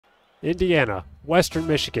Indiana, Western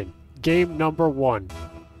Michigan, game number 1.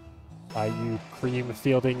 IU Cream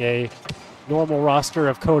fielding a normal roster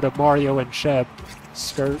of Coda, Mario, and Cheb.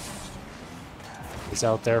 Skirt is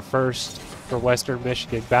out there first for Western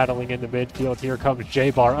Michigan, battling in the midfield. Here comes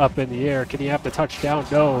J-Bar up in the air. Can he have the touchdown?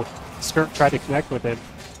 No. Skirt tried to connect with him,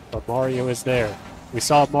 but Mario is there. We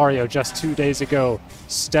saw Mario just 2 days ago.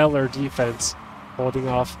 Stellar defense, holding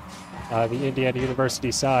off the Indiana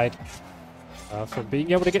University side from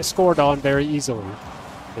being able to get scored on very easily.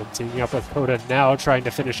 And teaming up with Coda now, trying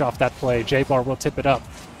to finish off that play. J-Bar will tip it up.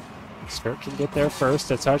 Skirt can get there first.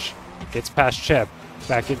 A touch gets past Cheb.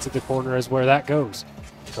 Back into the corner is where that goes.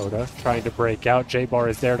 Coda trying to break out. J-Bar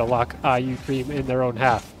is there to lock IU Cream in their own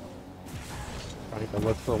half. Trying to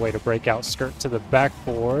look for a way to break out. Skirt to the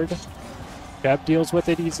backboard. Cheb deals with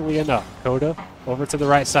it easily enough. Coda over to the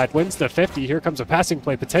right side. Wins the 50. Here comes a passing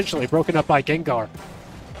play, potentially broken up by Gengar.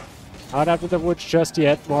 Not out of the woods just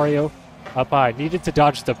yet. Mario up high. Needed to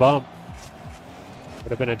dodge the bump. Would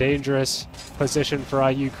have been a dangerous position for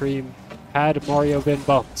IU Cream had Mario been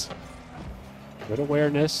bumped. Good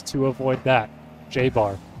awareness to avoid that.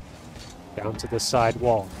 J-Bar down to the side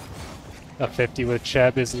wall. A 50 with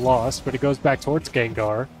Cheb is lost, but it goes back towards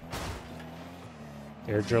Gengar.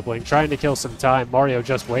 Air dribbling, trying to kill some time. Mario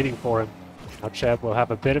just waiting for him. Now Cheb will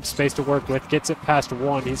have a bit of space to work with. Gets it past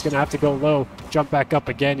 1. He's going to have to go low. Jump back up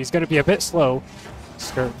again. He's going to be a bit slow.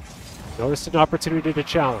 Skirt noticed an opportunity to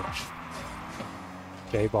challenge.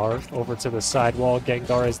 J-Bar over to the sidewall.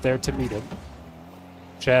 Gengar is there to meet him.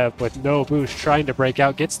 Cheb with no boost trying to break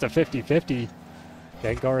out. Gets the 50-50.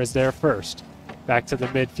 Gengar is there first. Back to the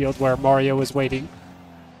midfield where Mario is waiting.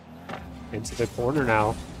 Into the corner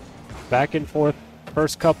now. Back and forth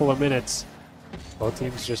first couple of minutes. Both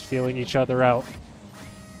teams just feeling each other out.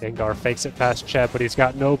 Gengar fakes it past Cheb, but he's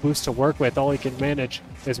got no boost to work with. All he can manage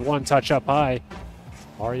is one touch up high.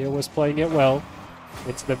 Mario was playing it well.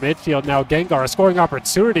 Into the midfield now. Gengar, a scoring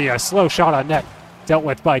opportunity. A slow shot on net. Dealt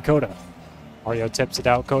with by Coda. Mario tips it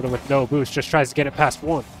out. Coda with no boost. Just tries to get it past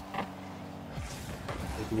 1.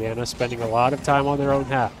 Indiana spending a lot of time on their own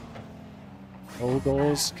half. No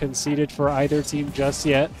goals conceded for either team just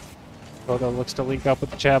yet. Coda looks to link up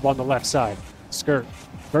with Cheb on the left side. Skirt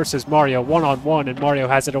versus Mario, one-on-one, and Mario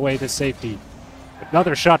has it away to safety.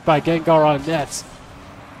 Another shot by Gengar on nets.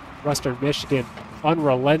 Western Michigan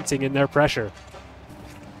unrelenting in their pressure.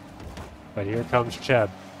 But here comes Cheb.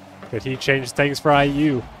 Could he change things for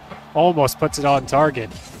IU? Almost puts it on target.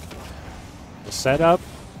 The setup,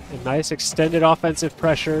 a nice extended offensive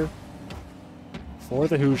pressure for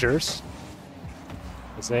the Hoosiers,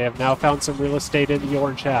 as they have now found some real estate in the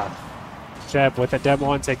orange half. Cheb with a demo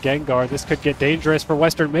onto Gengar. This could get dangerous for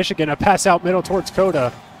Western Michigan. A pass out middle towards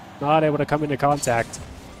Coda. Not able to come into contact.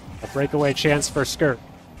 A breakaway chance for Skirt.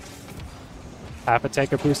 Have to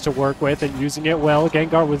take a boost to work with and using it well.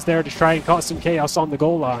 Gengar was there to try and cause some chaos on the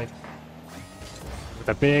goal line. With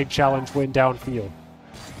a big challenge win downfield.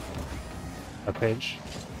 A pinch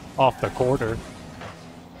off the corner.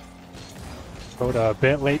 Coda a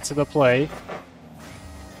bit late to the play.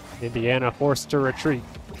 Indiana forced to retreat.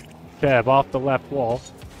 Cheb off the left wall.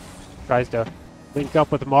 Tries to link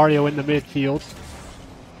up with Mario in the midfield.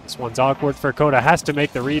 This one's awkward for Coda. Has to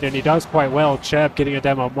make the read, and he does quite well. Cheb getting a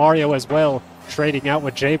demo. Mario as well, trading out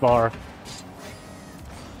with J-Bar.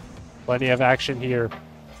 Plenty of action here.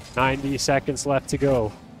 90 seconds left to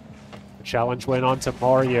go. The challenge went on to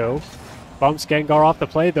Mario. Bumps Gengar off the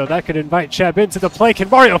play, though. That could invite Cheb into the play. Can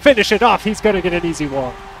Mario finish it off? He's going to get an easy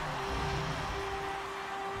walk.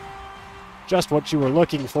 Just what you were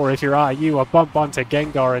looking for if you're IU. A bump onto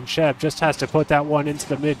Gengar, and Cheb just has to put that one into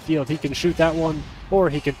the midfield. He can shoot that one, or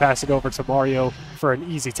he can pass it over to Mario for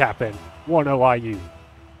an easy tap-in. 1-0 IU.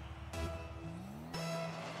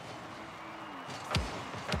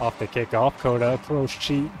 Off the kickoff, Coda approach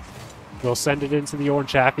cheat. Will send it into the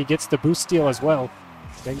orange half. He gets the boost steal as well.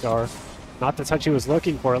 Gengar, not the touch he was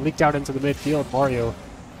looking for. It leaked out into the midfield. Mario,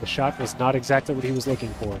 the shot was not exactly what he was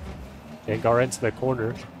looking for. Gengar into the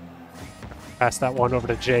corner. Pass that one over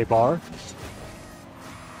to J-Bar.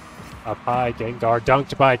 Up high, Gengar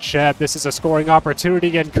dunked by Cheb. This is a scoring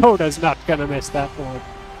opportunity, and Coda's not going to miss that one.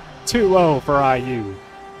 2-0 for IU.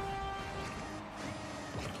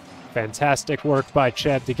 Fantastic work by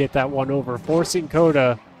Cheb to get that one over, forcing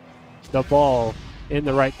Coda the ball in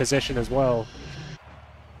the right position as well.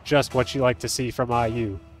 Just what you like to see from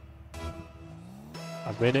IU.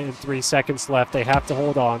 A minute and 3 seconds left. They have to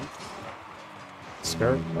hold on.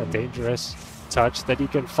 Skirt, a dangerous touch that he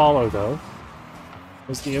can follow, though,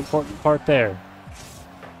 was the important part there.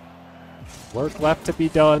 Work left to be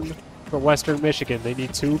done for Western Michigan. They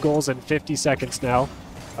need 2 goals in 50 seconds now.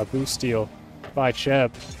 A boost steal by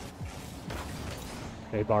Cheb.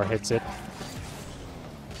 J-Bar hits it.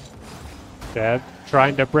 Jeb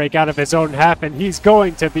trying to break out of his own half, and he's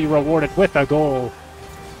going to be rewarded with a goal.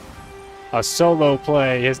 A solo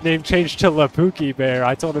play. His name changed to Lapuki Bear.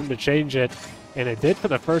 I told him to change it, and it did for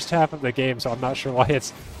the first half of the game, so I'm not sure why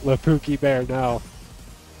it's Lapuki Bear now.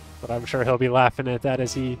 But I'm sure he'll be laughing at that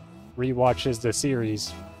as he rewatches the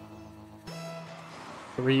series.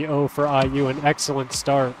 3-0 for IU, an excellent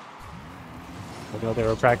start. I know they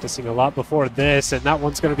were practicing a lot before this, and that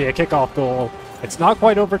one's going to be a kickoff goal. It's not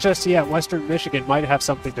quite over just yet. Western Michigan might have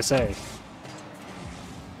something to say.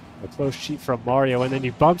 A close cheat from Mario, and then he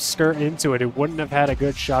bumps Skirt into it. He wouldn't have had a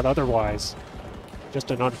good shot otherwise.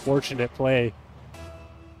 Just an unfortunate play.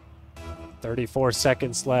 34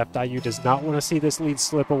 seconds left. IU does not want to see this lead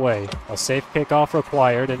slip away. A safe kickoff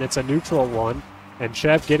required, and it's a neutral one. And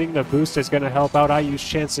Chev getting the boost is going to help out IU's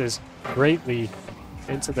chances greatly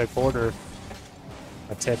into the corner.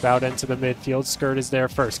 A tip out into the midfield. Skirt is there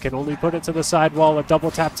first. Can only put it to the sidewall. A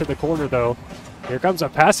double tap to the corner, though. Here comes a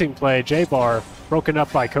passing play. J-Bar broken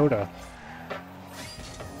up by Coda.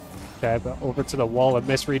 Cheb over to the wall. A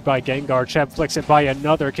misread by Gengar. Cheb flicks it by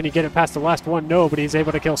another. Can he get it past the last one? No, but he's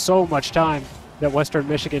able to kill so much time that Western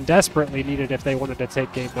Michigan desperately needed if they wanted to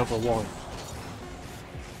take game number one.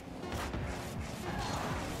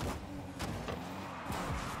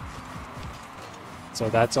 So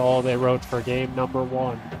that's all they wrote for game number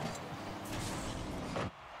one.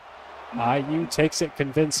 IU takes it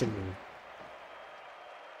convincingly.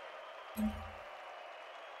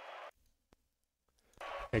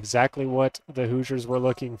 Exactly what the Hoosiers were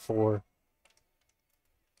looking for.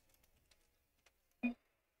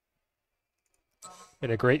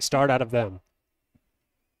 And a great start out of them.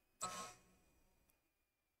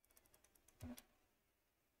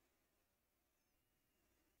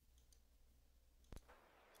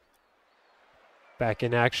 Back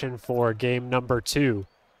in action for game number two.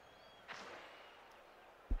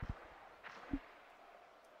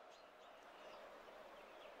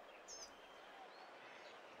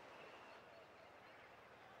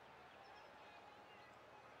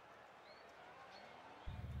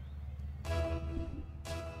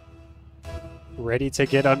 Ready to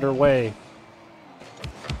get underway.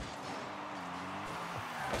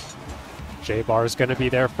 J-Bar is going to be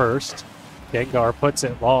there first. Gengar puts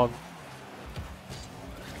it long.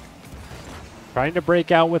 Trying to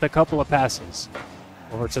break out with a couple of passes.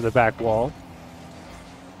 Over to the back wall.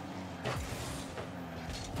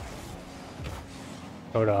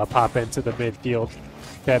 Coda pop into the midfield.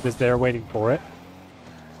 Feb is there waiting for it.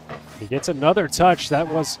 He gets another touch. That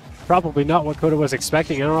was probably not what Coda was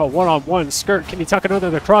expecting. I don't know, one-on-one. Skirt, can he tuck it under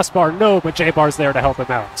the crossbar? No, but J-Bar's there to help him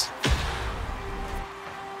out.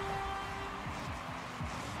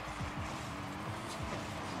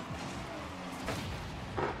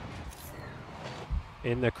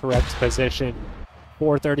 In the correct position.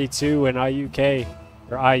 4:32 and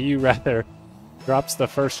IU rather, drops the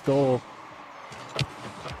first goal.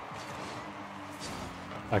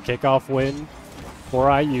 A kickoff win for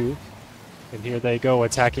IU. And here they go,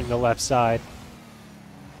 attacking the left side.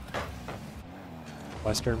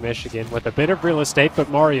 Western Michigan with a bit of real estate, but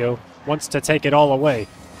Mario wants to take it all away.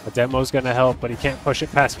 A demo's going to help, but he can't push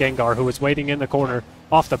it past Gengar, who is waiting in the corner.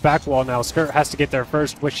 Off the back wall now. Skirt has to get there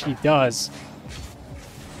first, which he does.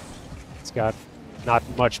 He's got not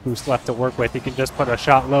much boost left to work with. He can just put a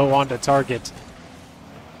shot low onto target.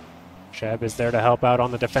 Cheb is there to help out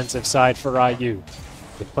on the defensive side for IU.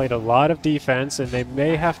 They've played a lot of defense, and they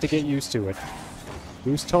may have to get used to it.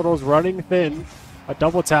 Boost totals running thin. A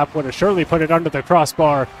double tap would have surely put it under the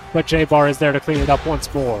crossbar, but J-Bar is there to clean it up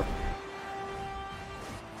once more.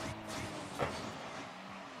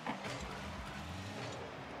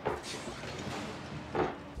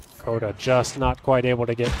 Coda just not quite able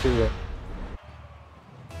to get through it.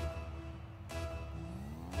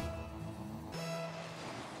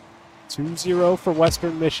 (2-0) for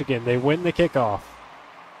Western Michigan. They win the kickoff.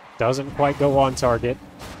 Doesn't quite go on target.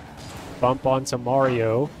 Bump onto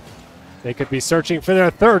Mario. They could be searching for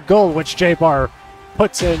their third goal, which J-Bar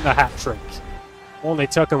puts in the hat trick. Only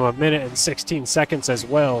took him 1 minute and 16 seconds as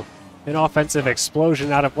well. An offensive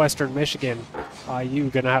explosion out of Western Michigan.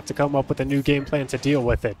 IU gonna have to come up with a new game plan to deal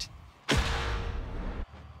with it.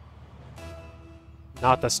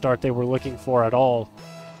 Not the start they were looking for at all.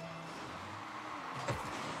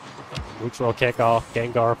 Neutral kickoff.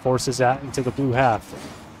 Gengar forces that into the blue half.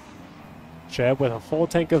 Cheb with a full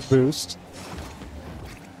tank of boost.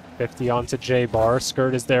 50 onto J-Bar.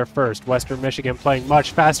 Skirt is there first. Western Michigan playing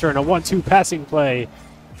much faster in a 1-2 passing play.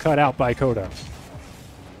 Cut out by Coda.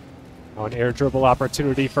 Now an air dribble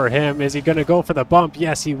opportunity for him. Is he going to go for the bump?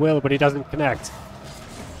 Yes, he will, but he doesn't connect.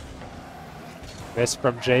 Miss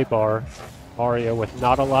from J-Bar. Mario with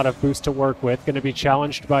not a lot of boost to work with. Going to be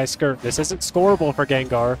challenged by Skirt. This isn't scoreable for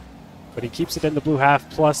Gengar, but he keeps it in the blue half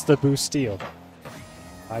plus the boost steal.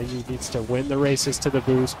 IU needs to win the races to the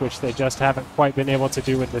boost, which they just haven't quite been able to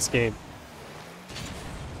do in this game.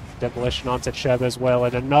 Demolition onto Cheb as well,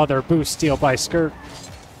 and another boost steal by Skirt.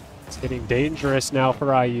 It's getting dangerous now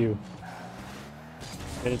for IU.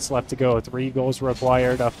 Minutes left to go. 3 goals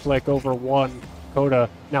required. A flick over 1. Coda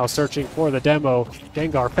now searching for the demo.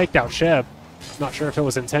 Gengar faked out Cheb. Not sure if it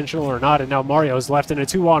was intentional or not, and now Mario's left in a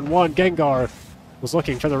 2-on-1. Gengar was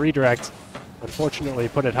looking for the redirect. Unfortunately,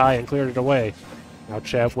 put it high and cleared it away. Now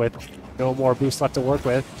Cheb with no more boost left to work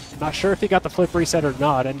with. Not sure if he got the flip reset or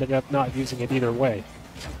not. Ended up not using it either way.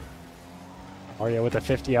 Mario with a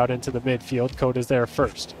 50 out into the midfield. Coda's there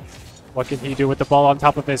first. What can he do with the ball on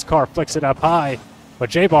top of his car? Flicks it up high. But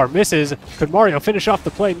J-Bar misses. Could Mario finish off the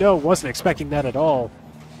play? No, wasn't expecting that at all.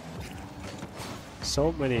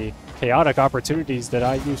 So many chaotic opportunities that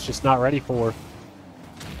IU's just not ready for.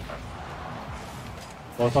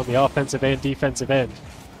 Both on the offensive and defensive end.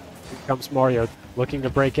 Here comes Mario looking to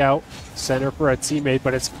break out. Center for a teammate,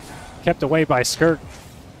 but it's kept away by Skirt,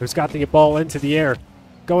 who's got the ball into the air.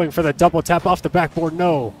 Going for the double tap off the backboard.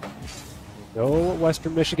 No. No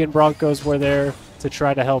Western Michigan Broncos were there to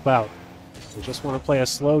try to help out. They just want to play a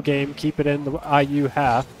slow game, keep it in the IU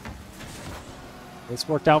half. It's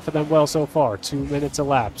worked out for them well so far. 2 minutes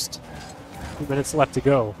elapsed. 2 minutes left to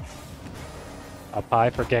go. Up high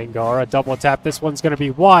for Gengar. A double tap. This one's going to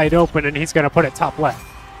be wide open, and he's going to put it top left.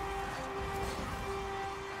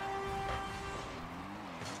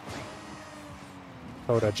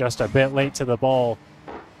 Coda just a bit late to the ball.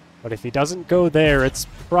 But if he doesn't go there, it's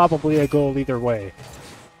probably a goal either way.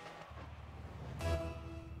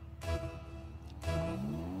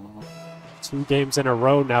 Two games in a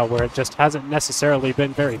row now where it just hasn't necessarily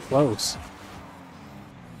been very close.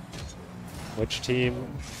 Which team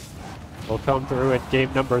will come through at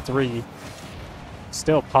game number 3?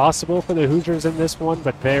 Still possible for the Hoosiers in this one,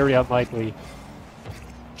 but very unlikely.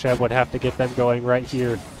 Cheb would have to get them going right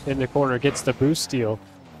here in the corner. Gets the boost steal.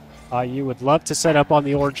 IU would love to set up on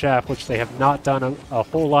the orange half, which they have not done a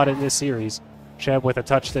whole lot in this series. Cheb with a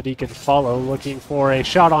touch that he can follow, looking for a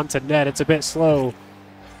shot onto net. It's a bit slow.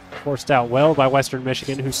 Forced out well by Western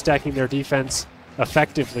Michigan, who's stacking their defense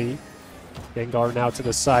effectively. Gengar now to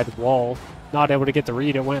the side wall. Not able to get the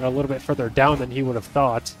read. It went a little bit further down than he would have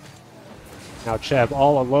thought. Now Cheb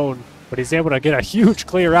all alone, but he's able to get a huge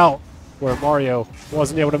clear out where Mario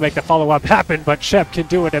wasn't able to make the follow-up happen, but Cheb can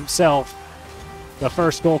do it himself. The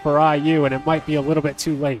first goal for IU, and it might be a little bit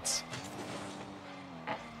too late.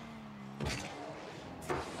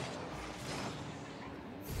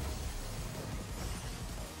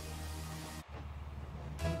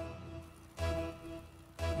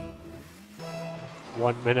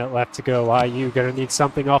 One minute left to go. IU going to need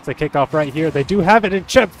something off the kickoff right here. They do have it, and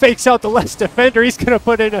Cheb fakes out the last defender. He's going to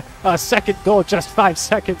put in a second goal just 5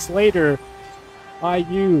 seconds later.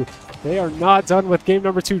 IU, they are not done with game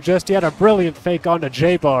number 2 just yet. A brilliant fake onto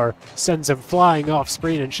J-Bar sends him flying off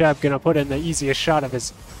screen, and Cheb going to put in the easiest shot of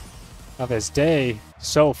his day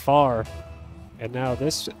so far. And now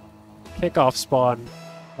this kickoff spawn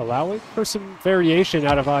allowing for some variation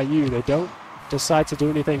out of IU. They don't decide to do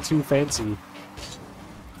anything too fancy.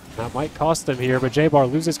 That might cost them here, but J-Bar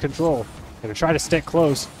loses control. Gonna try to stick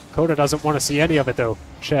close. Coda doesn't want to see any of it, though.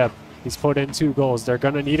 Cheb, he's put in 2 goals. They're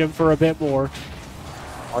gonna need him for a bit more.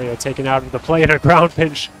 Mario taken out of the play and a ground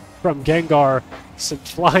pinch from Gengar,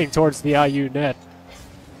 flying towards the IU net.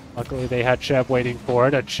 Luckily, they had Cheb waiting for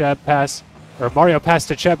it. A Cheb pass, or Mario pass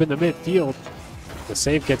to Cheb in the midfield. The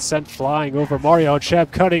save gets sent flying over Mario.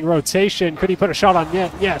 Cheb cutting rotation. Could he put a shot on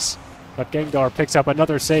net? Yes. But Gengar picks up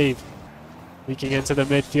another save. Leaking into the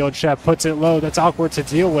midfield, Cheb puts it low. That's awkward to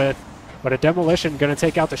deal with. But a demolition going to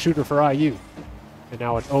take out the shooter for IU. And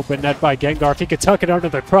now an open net by Gengar. If he could tuck it under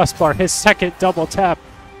the crossbar, his second double tap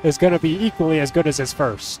is going to be equally as good as his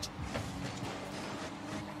first.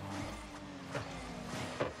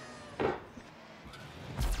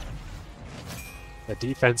 The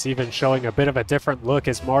defense even showing a bit of a different look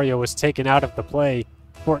as Mario was taken out of the play.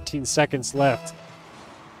 14 seconds left.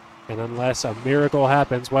 And unless a miracle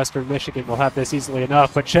happens, Western Michigan will have this easily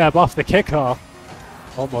enough. But Cheb off the kickoff.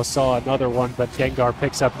 Almost saw another one, but Gengar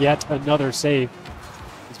picks up yet another save.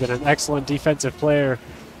 He's been an excellent defensive player.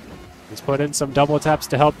 He's put in some double taps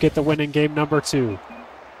to help get the win in game number 2.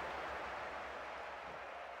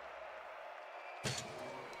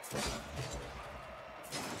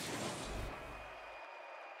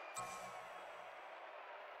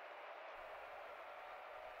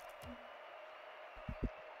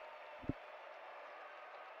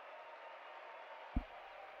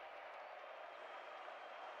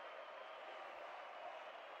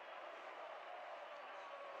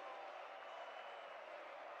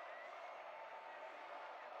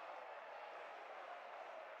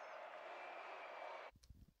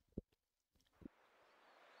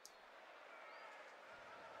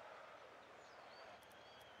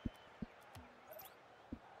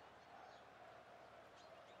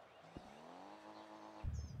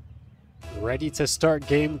 Ready to start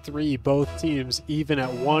game 3, both teams even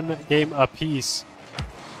at 1 game apiece.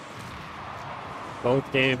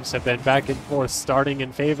 Both games have been back and forth, starting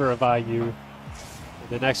in favor of IU.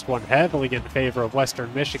 The next one heavily in favor of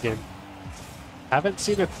Western Michigan. Haven't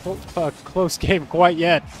seen a close game quite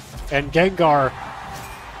yet. And Gengar,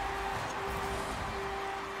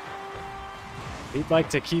 he'd like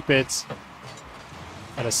to keep it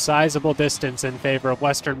at a sizable distance in favor of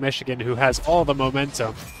Western Michigan, who has all the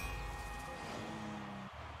momentum.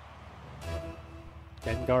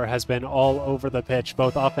 Gengar has been all over the pitch,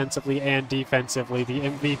 both offensively and defensively. The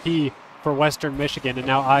MVP for Western Michigan, and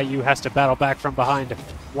now IU has to battle back from behind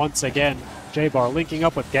once again. J-Bar linking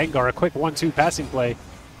up with Gengar, a quick 1-2 passing play.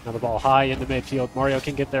 Now the ball high in the midfield. Mario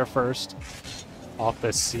can get there first. Off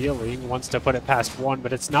the ceiling, wants to put it past one,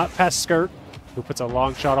 but it's not past Skirt, who puts a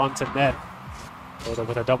long shot onto net. Oda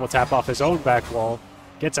with a double tap off his own back wall.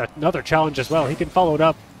 Gets another challenge as well. He can follow it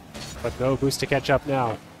up, but no boost to catch up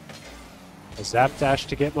now. A zap dash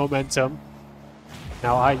to get momentum.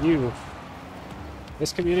 Now IU.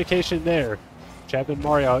 Miscommunication there. Cheb and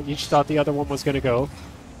Mario each thought the other one was going to go,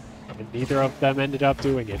 and neither of them ended up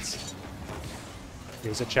doing it.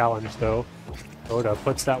 Here's a challenge, though. Oda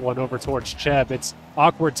puts that one over towards Cheb. It's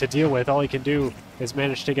awkward to deal with. All he can do is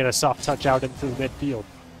manage to get a soft touch out into the midfield.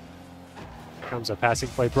 Here comes a passing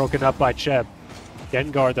play broken up by Cheb.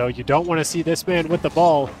 Gengar, though, you don't want to see this man with the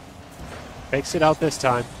ball. Fakes it out this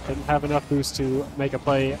time. Didn't have enough boost to make a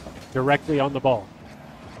play directly on the ball.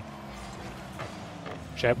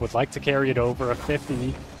 Cheb would like to carry it over a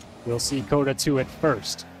 50. We'll see Coda to it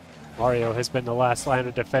first. Mario has been the last line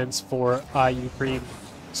of defense for IU Cream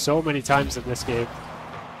so many times in this game.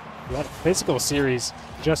 We had a physical series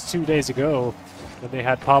just 2 days ago when they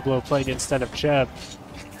had Pablo playing instead of Cheb.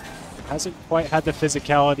 Hasn't quite had the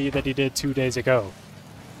physicality that he did 2 days ago.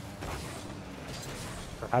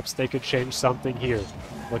 Perhaps they could change something here.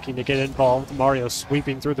 Looking to get involved. Mario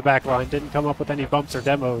sweeping through the back line. Didn't come up with any bumps or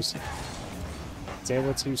demos. It's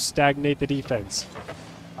able to stagnate the defense.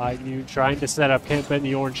 IU trying to set up camp in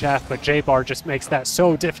the orange half, but J-Bar just makes that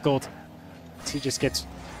so difficult. He just gets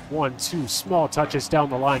 1-2 small touches down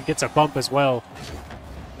the line. Gets a bump as well.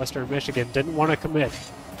 Western Michigan didn't want to commit.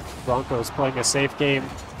 Broncos playing a safe game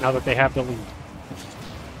now that they have the lead.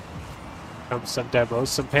 Comes some demos,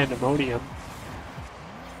 some pandemonium.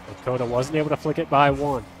 Coda wasn't able to flick it by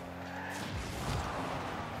one.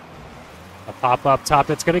 A pop up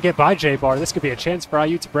top. It's going to get by J-Bar. This could be a chance for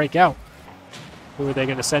IU to break out. Who are they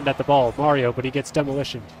going to send at the ball? Mario, but he gets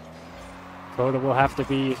demolition. Coda will have to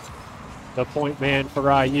be the point man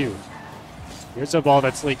for IU. Here's a ball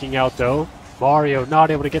that's leaking out, though. Mario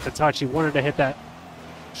not able to get the touch. He wanted to hit that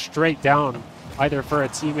straight down, either for a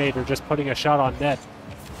teammate or just putting a shot on net.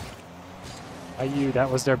 IU, that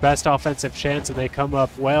was their best offensive chance, and they come up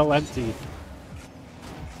well empty.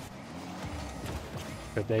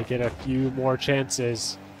 Could they get a few more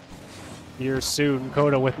chances here soon?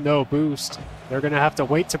 Coda with no boost. They're going to have to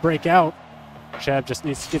wait to break out. Chab just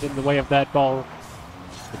needs to get in the way of that ball,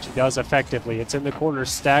 which he does effectively. It's in the corner,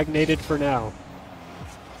 stagnated for now.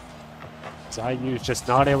 IU's just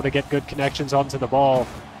not able to get good connections onto the ball.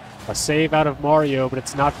 A save out of Mario, but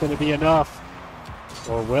it's not going to be enough.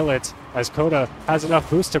 Or will it? As Coda has enough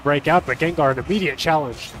boost to break out, but Gengar, an immediate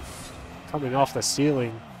challenge. Coming off the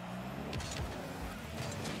ceiling.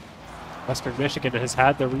 Western Michigan has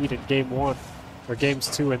had the lead in game 1, or games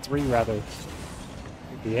 2 and 3 rather.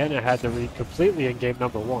 Indiana had the lead completely in game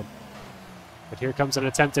number 1. But here comes an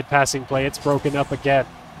attempted passing play. It's broken up again.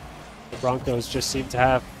 The Broncos just seem to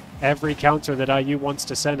have every counter that IU wants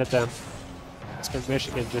to send at them. Western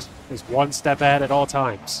Michigan just is one step ahead at all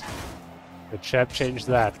times. But Cheb changed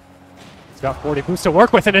that. He's got 40 boost to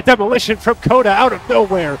work with, and a demolition from Coda out of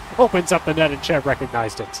nowhere opens up the net, and Cheb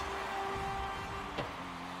recognized it.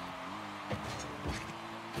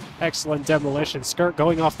 Excellent demolition. Skirt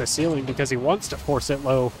going off the ceiling because he wants to force it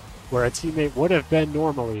low where a teammate would have been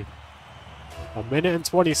normally.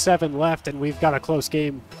 1:27 left, and we've got a close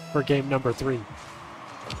game for game number 3.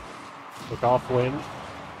 Kickoff win.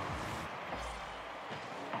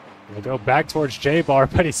 Gonna go back towards J-Bar,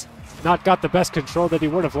 but he's not got the best control that he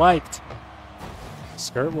would have liked.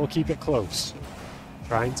 Skirt will keep it close.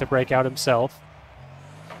 Trying to break out himself.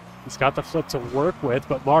 He's got the flip to work with,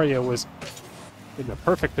 but Mario was in the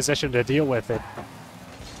perfect position to deal with it.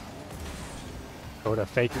 Coda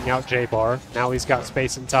faking out J-Bar. Now he's got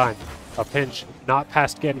space and time. A pinch, not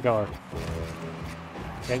past Gengar.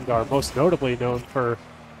 Gengar most notably known for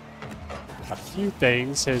a few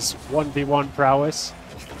things. His 1v1 prowess,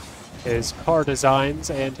 his car designs,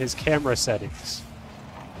 and his camera settings.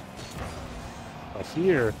 But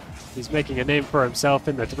here, He's making a name for himself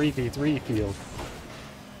in the 3v3 field.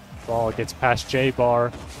 Ball gets past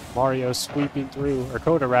J-Bar. Mario sweeping through, or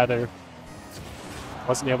Coda rather.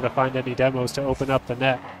 Wasn't able to find any demos to open up the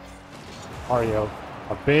net. Mario,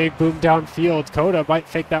 a big boom downfield. Coda might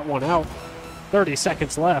fake that one out. 30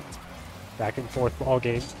 seconds left. Back and forth ball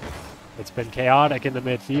game. It's been chaotic in the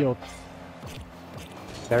midfield.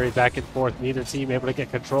 Very back and forth. Neither team able to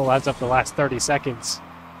get control as of the last 30 seconds.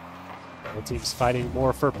 Both teams fighting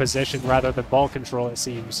more for position rather than ball control, it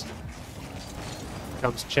seems. Here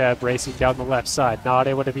comes Cheb racing down the left side. Not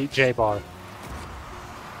able to beat J-Bar.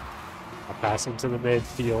 A pass into the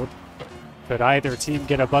midfield. Could either team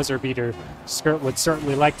get a buzzer beater? Skirt would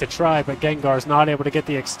certainly like to try, but Gengar's not able to get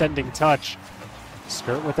the extending touch.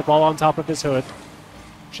 Skirt with the ball on top of his hood.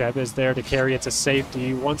 Cheb is there to carry it to safety.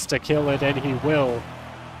 He wants to kill it, and he will.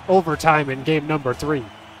 Overtime in game number 3.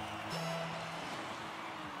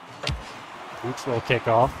 Neutral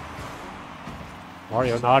kickoff.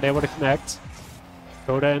 Mario not able to connect.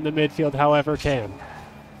 Coda in the midfield, however, can.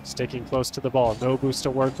 Sticking close to the ball. No boost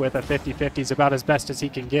to work with. A 50-50 is about as best as he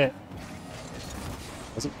can get.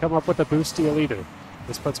 Doesn't come up with a boost steal either.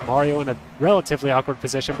 This puts Mario in a relatively awkward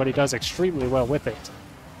position, but he does extremely well with it.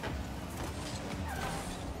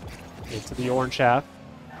 Into the orange half.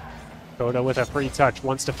 Coda with a free touch.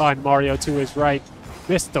 Wants to find Mario to his right.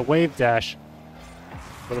 Missed the wave dash.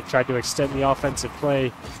 Would have tried to extend the offensive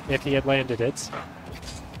play if he had landed it.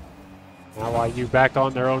 Now IU back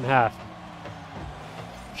on their own half.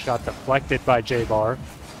 Shot deflected by J-Bar.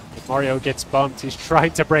 Mario gets bumped. He's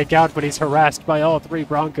trying to break out, but he's harassed by all 3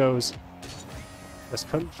 Broncos. Just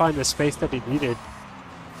couldn't find the space that he needed.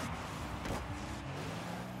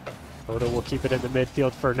 Coda will keep it in the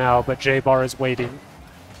midfield for now, but J-Bar is waiting.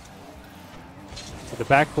 To the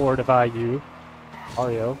backboard of IU.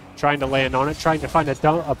 Mario trying to land on it, trying to find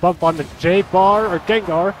a bump on the J-Bar or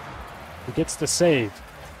Gengar. He gets the save.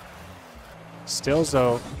 Still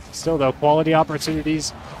though, quality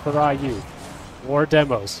opportunities for IU. More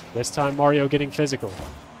demos. This time Mario getting physical.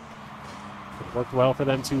 It worked well for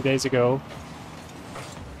them 2 days ago.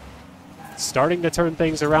 Starting to turn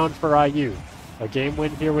things around for IU. A game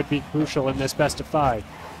win here would be crucial in this best of 5.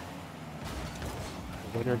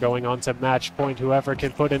 The winner going on to match point. Whoever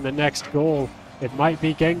can put in the next goal. It might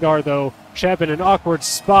be Gengar though. Cheb in an awkward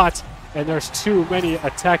spot, and there's too many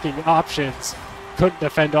attacking options. Couldn't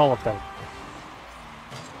defend all of them.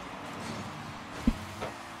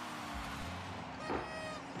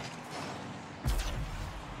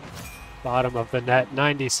 Bottom of the net,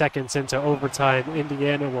 90 seconds into overtime.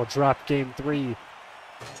 Indiana will drop game 3.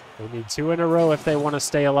 They need 2 in a row if they want to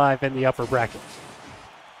stay alive in the upper bracket.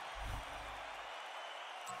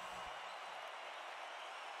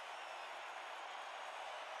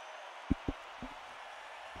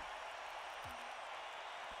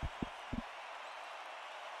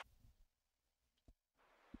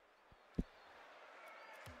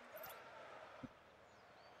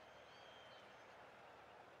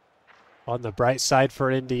 On the bright side for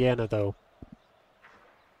Indiana, though,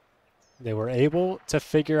 they were able to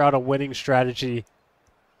figure out a winning strategy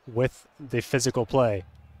with the physical play.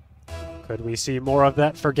 Could we see more of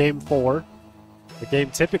that for Game 4? The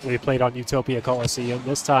game typically played on Utopia Coliseum.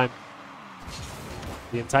 This time,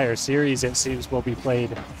 the entire series, it seems, will be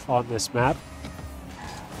played on this map.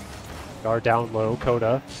 Guard down low,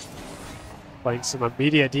 Coda playing some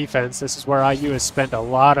immediate defense. This is where IU has spent a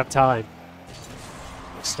lot of time.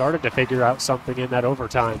 Started to figure out something in that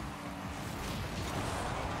overtime.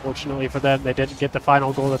 Fortunately for them, they didn't get the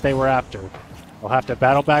final goal that they were after. They'll have to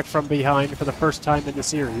battle back from behind for the first time in the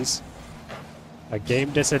series. A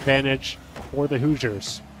game disadvantage for the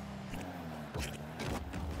Hoosiers.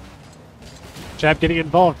 Cheb getting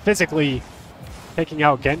involved physically, taking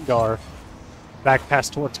out Gengar. Back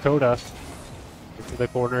pass towards Coda. Into the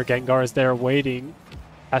corner, Gengar is there waiting.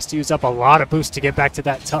 Has to use up a lot of boost to get back to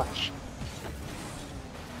that touch.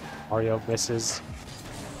 Mario misses.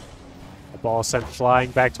 The ball sent flying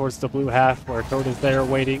back towards the blue half where Coda's there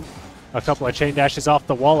waiting. A couple of chain dashes off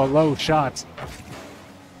the wall, a low shot.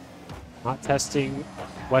 Not testing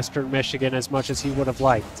Western Michigan as much as he would have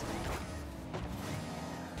liked.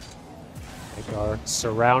 Gengar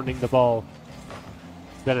surrounding the ball.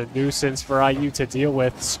 It's been a nuisance for IU to deal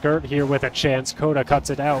with. Skirt here with a chance. Coda cuts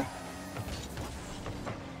it out.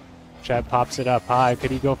 Cheb pops it up high. Could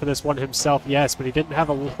he go for this one himself? Yes, but he didn't have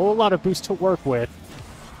a whole lot of boost to work with.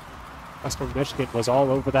 Western Michigan was all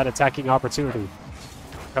over that attacking opportunity.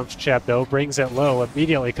 Comes Cheb, though, brings it low,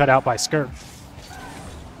 immediately cut out by Skirt.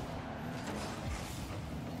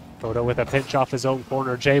 Coda with a pinch off his own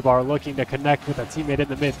corner. J-Bar looking to connect with a teammate in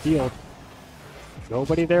the midfield.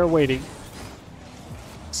 Nobody there waiting.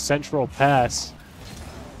 central pass.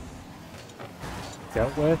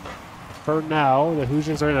 Dealt with. For now, the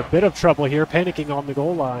Hoosiers are in a bit of trouble here, panicking on the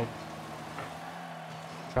goal line.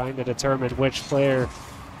 Trying to determine which player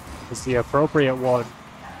is the appropriate one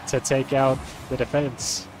to take out the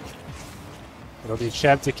defense. It'll be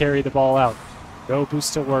Cheb to carry the ball out. No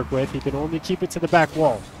boost to work with. He can only keep it to the back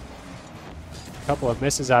wall. A couple of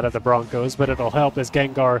misses out of the Broncos, but it'll help as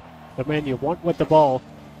Gengar, the man you want with the ball,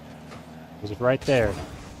 is right there.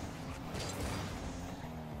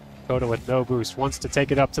 Coda with no boost, wants to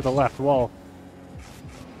take it up to the left wall.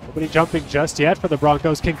 Nobody jumping just yet for the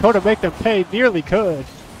Broncos. Can Coda make them pay? Nearly could.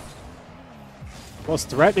 Most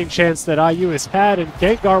threatening chance that IU has had, and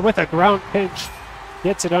Gengar with a ground pinch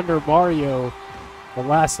gets it under Mario. The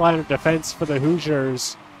last line of defense for the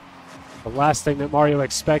Hoosiers. The last thing that Mario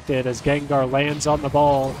expected as Gengar lands on the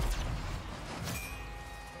ball.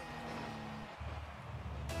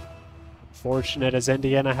 Fortunate as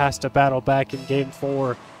Indiana has to battle back in Game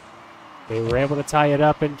 4. They were able to tie it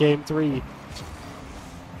up in Game 3.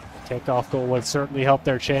 Kickoff goal would certainly help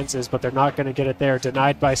their chances, but they're not going to get it there.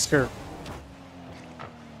 Denied by Skirt.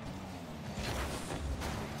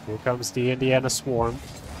 Here comes the Indiana Swarm.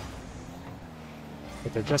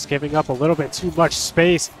 But they're just giving up a little bit too much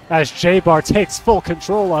space as J-Bar takes full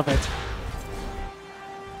control of it.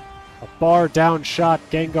 A bar down shot.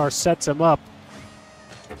 Gengar sets him up.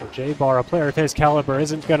 J-Bar, a player of his caliber,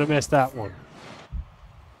 isn't going to miss that one.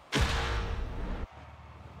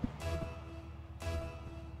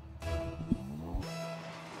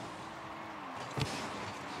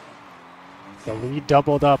 The lead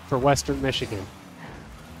doubled up for Western Michigan.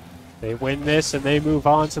 They win this and they move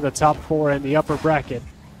on to the top 4 in the upper bracket,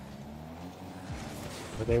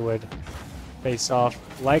 where they would face off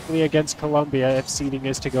likely against Columbia if seeding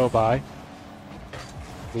is to go by.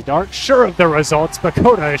 We aren't sure of the results, but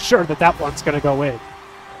Coda is sure that that one's going to go in.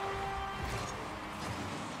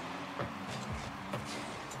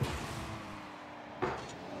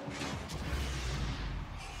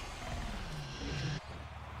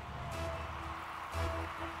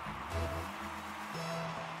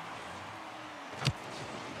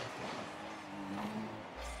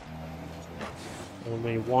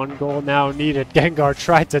 Only one goal now needed. Gengar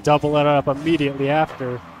tried to double it up immediately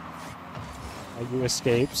after. IU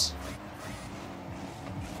escapes.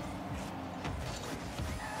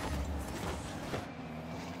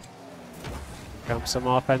 Comes some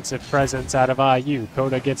offensive presence out of IU.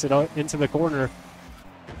 Coda gets it into the corner.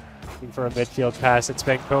 Looking for a midfield pass. It's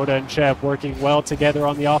been Coda and Cheb working well together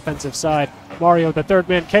on the offensive side. Mario, the third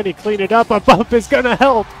man, can he clean it up? A bump is going to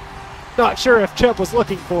help. Not sure if Cheb was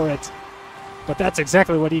looking for it, but that's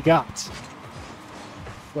exactly what he got.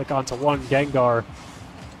 Flick onto one, Gengar.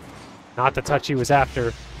 Not the touch he was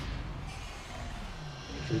after.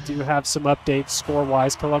 We do have some updates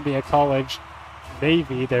score-wise. Columbia College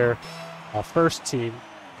Navy, their first team,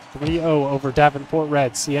 3-0 over Davenport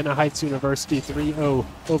Red. Siena Heights University 3-0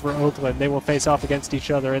 over Oakland. They will face off against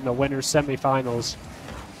each other in the winners semifinals.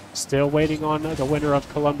 Still waiting on the winner of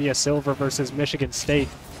Columbia Silver versus Michigan State.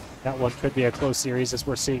 That one could be a close series as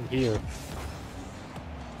we're seeing here.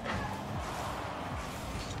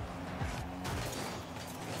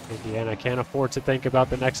 Indiana can't afford to think about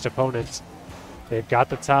the next opponent. They've got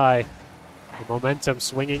the tie. The momentum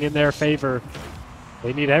swinging in their favor.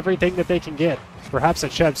 They need everything that they can get. Perhaps a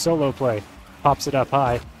Cheb solo play. Pops it up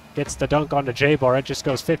high. Gets the dunk onto J-Bar. It just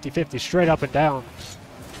goes 50-50 straight up and down.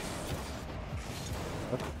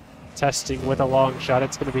 Testing with a long shot.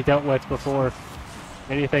 It's going to be dealt with before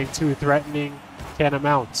anything too threatening can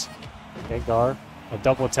amount. Gengar, a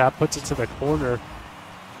double tap, puts it to the corner.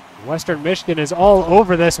 Western Michigan is all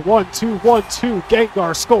over this. 1-2, 1-2.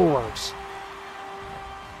 Gengar scores.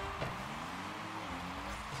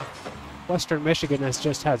 Western Michigan has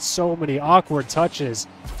just had so many awkward touches,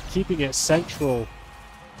 keeping it central.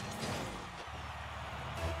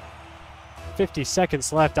 50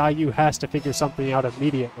 seconds left. IU has to figure something out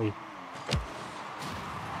immediately.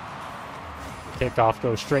 Kickoff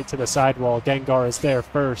goes straight to the sidewall. Gengar is there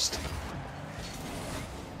first.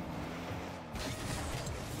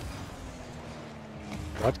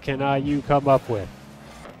 What can IU come up with?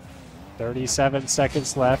 37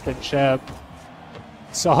 seconds left, and Cheb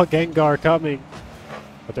saw Gengar coming,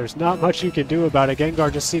 but there's not much you can do about it.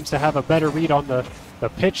 Gengar just seems to have a better read on the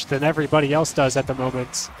pitch than everybody else does at the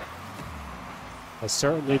moment. Has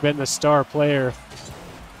certainly been the star player,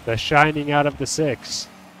 the shining out of the six.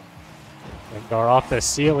 Gengar off the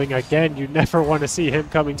ceiling again. You never want to see him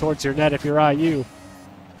coming towards your net if you're IU.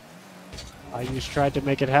 IU's tried to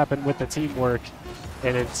make it happen with the teamwork.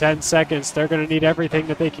 And in 10 seconds, they're going to need everything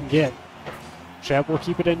that they can get. Cheb will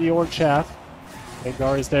keep it in the orange half.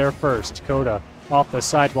 Gengar is there first. Coda off the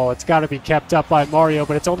sidewall. It's got to be kept up by Mario,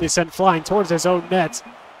 but it's only sent flying towards his own net.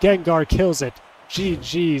 Gengar kills it.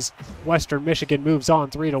 GG's. Western Michigan moves on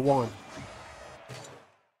 3-1.